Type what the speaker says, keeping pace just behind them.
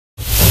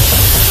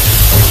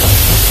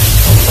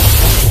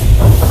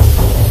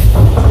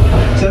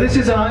this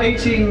is our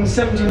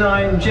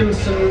 1879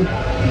 Jimson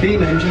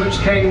beam engine, which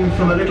came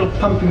from a little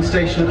pumping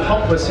station at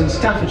Hopwas in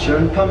Staffordshire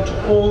and pumped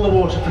all the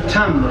water for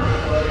Tamworth.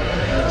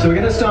 So we're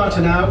going to start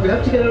it now. We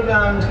have to get it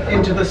around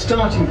into the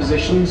starting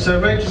position,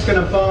 so Rach is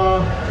going to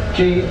bar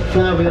the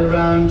flywheel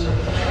around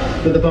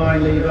with the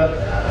barring lever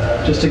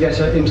just to get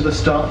her into the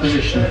start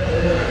position.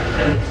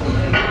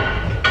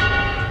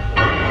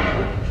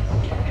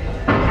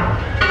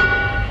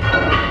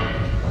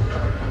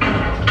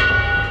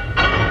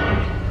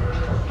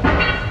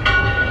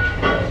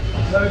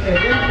 Okay, the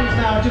engine's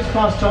now just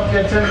past top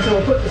dead center, so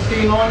we'll put the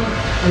steam on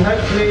and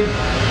hopefully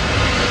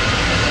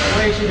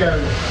away she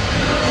goes.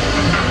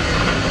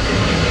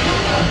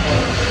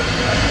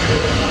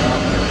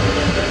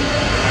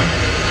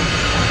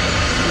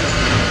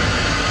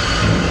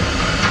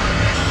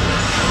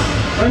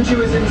 When she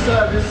was in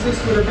service,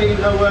 this would have been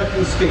her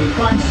working speed,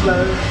 quite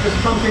slow, just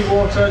pumping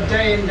water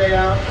day in, day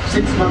out,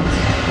 6 months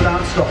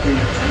without stopping.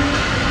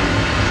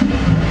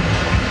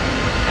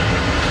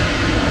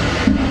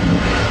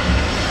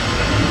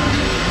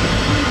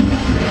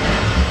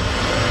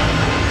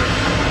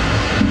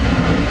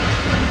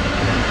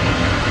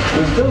 It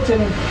was built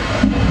in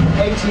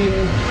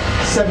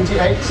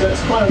 1878, so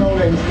it's quite an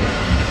old engine.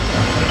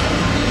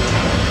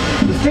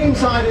 The steam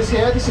side is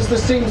here. This is the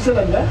steam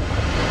cylinder.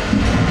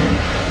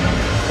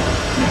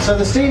 So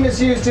the steam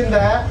is used in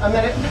there, and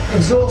then it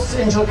exhausts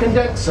into a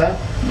condenser,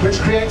 which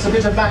creates a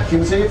bit of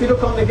vacuum. So if you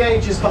look on the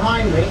gauges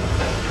behind me,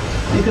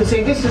 you can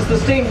see this is the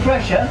steam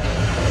pressure,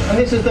 and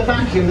this is the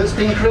vacuum that's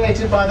been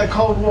created by the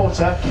cold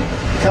water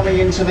coming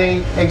into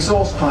the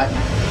exhaust pipe.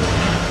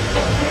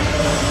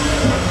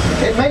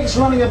 It makes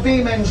running a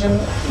beam engine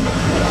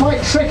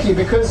quite tricky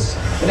because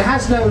it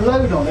has no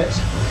load on it,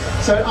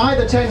 so it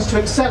either tends to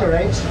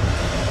accelerate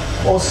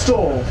or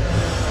stall.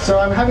 So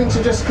I'm having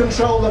to just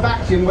control the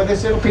vacuum with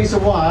this little piece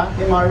of wire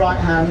in my right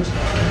hand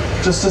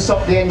just to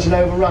stop the engine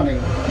overrunning.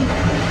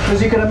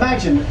 As you can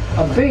imagine,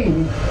 a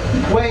beam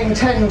weighing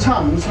 10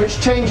 tons,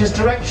 which changes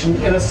direction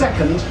in a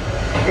second,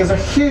 is a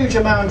huge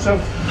amount of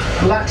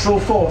lateral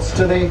force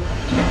to the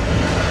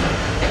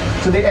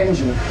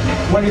engine.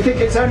 When you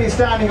think it's only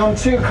standing on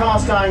 2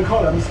 cast iron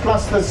columns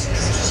plus the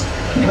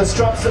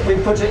struts that we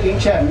put at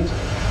each end,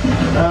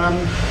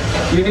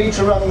 you need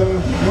to run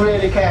them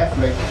really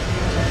carefully.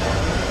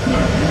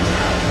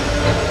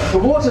 The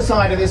water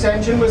side of this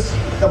engine was,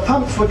 the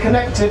pumps were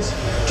connected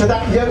to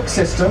that yoke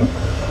system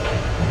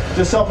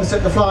just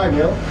opposite the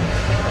flywheel,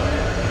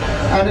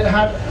 and it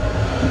had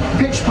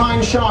pitch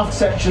pine shaft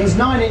sections,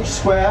 9-inch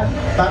square,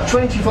 about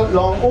 20 foot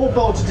long, all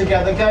bolted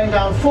together, going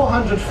down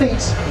 400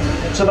 feet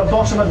to the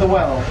bottom of the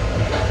well.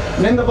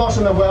 And in the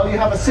bottom of the well you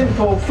have a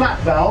simple flat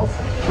valve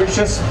which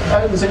just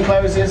opens and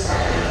closes,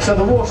 so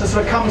the water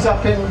sort of comes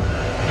up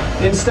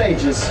in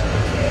stages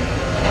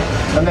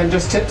and then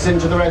just tips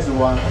into the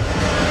reservoir.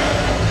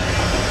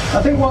 I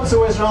think what's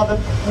always rather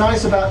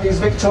nice about these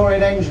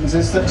Victorian engines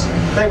is that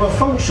they were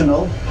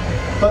functional,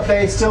 but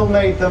they still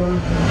made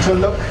them to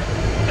look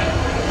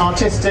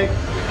artistic,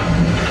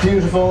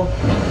 beautiful,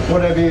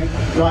 whatever you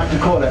like to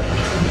call it.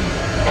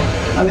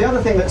 And the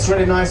other thing that's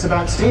really nice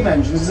about steam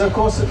engines is, of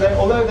course, that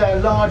although they're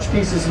large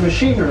pieces of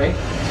machinery,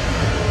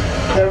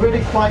 they're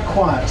really quite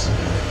quiet.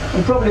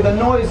 And probably the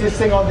noisiest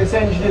thing on this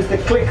engine is the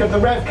click of the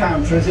rev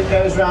counter as it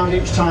goes round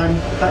each time,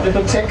 that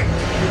little tick.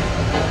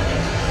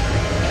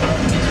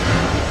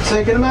 So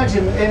you can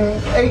imagine,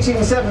 in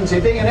 1870,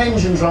 being an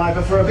engine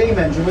driver for a beam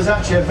engine was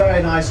actually a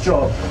very nice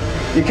job.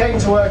 You came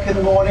to work in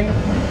the morning,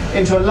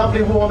 into a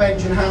lovely warm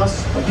engine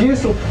house, a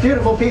beautiful,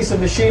 beautiful piece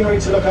of machinery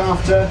to look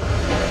after,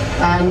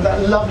 and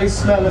that lovely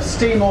smell of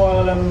steam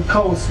oil and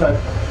coal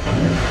smoke.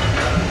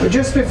 But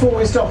just before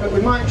we stop it, we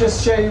might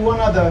just show you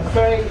one other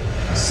very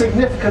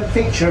significant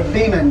feature of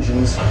beam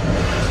engines.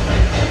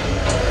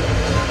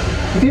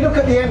 If you look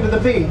at the end of the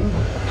beam,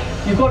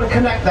 you've got to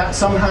connect that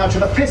somehow to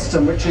the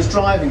piston which is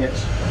driving it.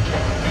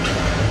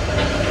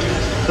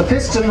 The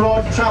piston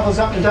rod travels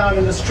up and down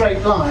in a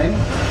straight line,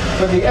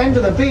 but the end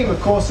of the beam,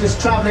 of course, is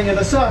travelling in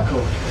a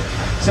circle.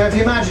 So if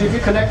you imagine if you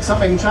connect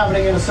something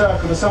travelling in a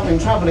circle to something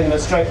travelling in a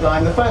straight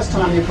line, the first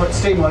time you put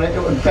steam on it,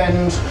 it would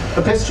bend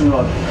the piston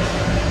rod.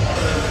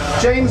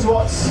 James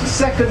Watt's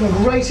second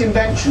great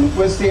invention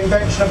was the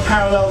invention of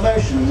parallel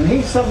motions, and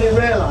he suddenly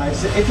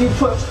realised that if you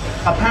put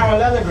a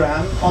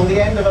parallelogram on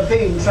the end of a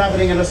beam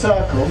travelling in a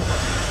circle,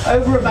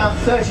 over about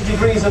 30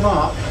 degrees of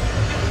arc,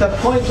 the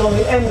point on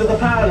the end of the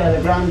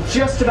parallelogram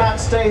just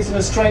about stays in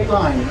a straight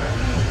line.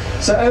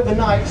 So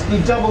overnight he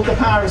doubled the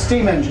power of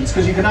steam engines,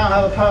 because you can now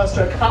have a power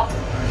stroke up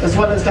as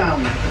well as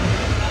down.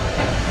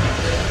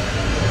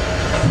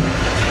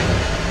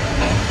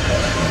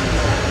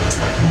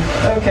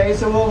 Okay,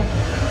 so we'll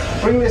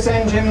bring this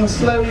engine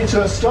slowly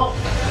to a stop.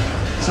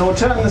 So we'll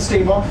turn the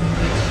steam off,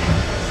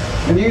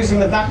 and using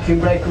the vacuum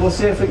breaker we'll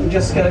see if we can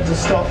just get it to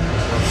stop.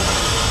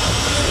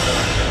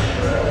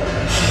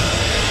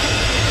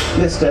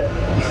 Missed it.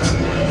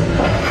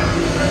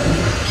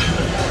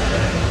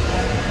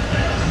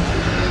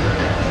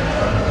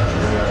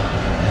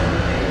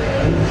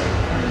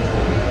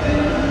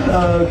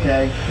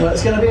 Okay, well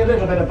it's going to be a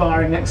little bit of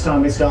barring next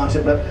time we start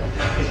it, but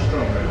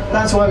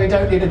that's why we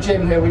don't need a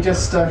gym here, we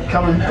just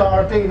come and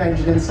bar a beam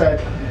engine instead.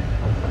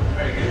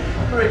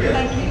 Very good.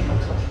 Thank you.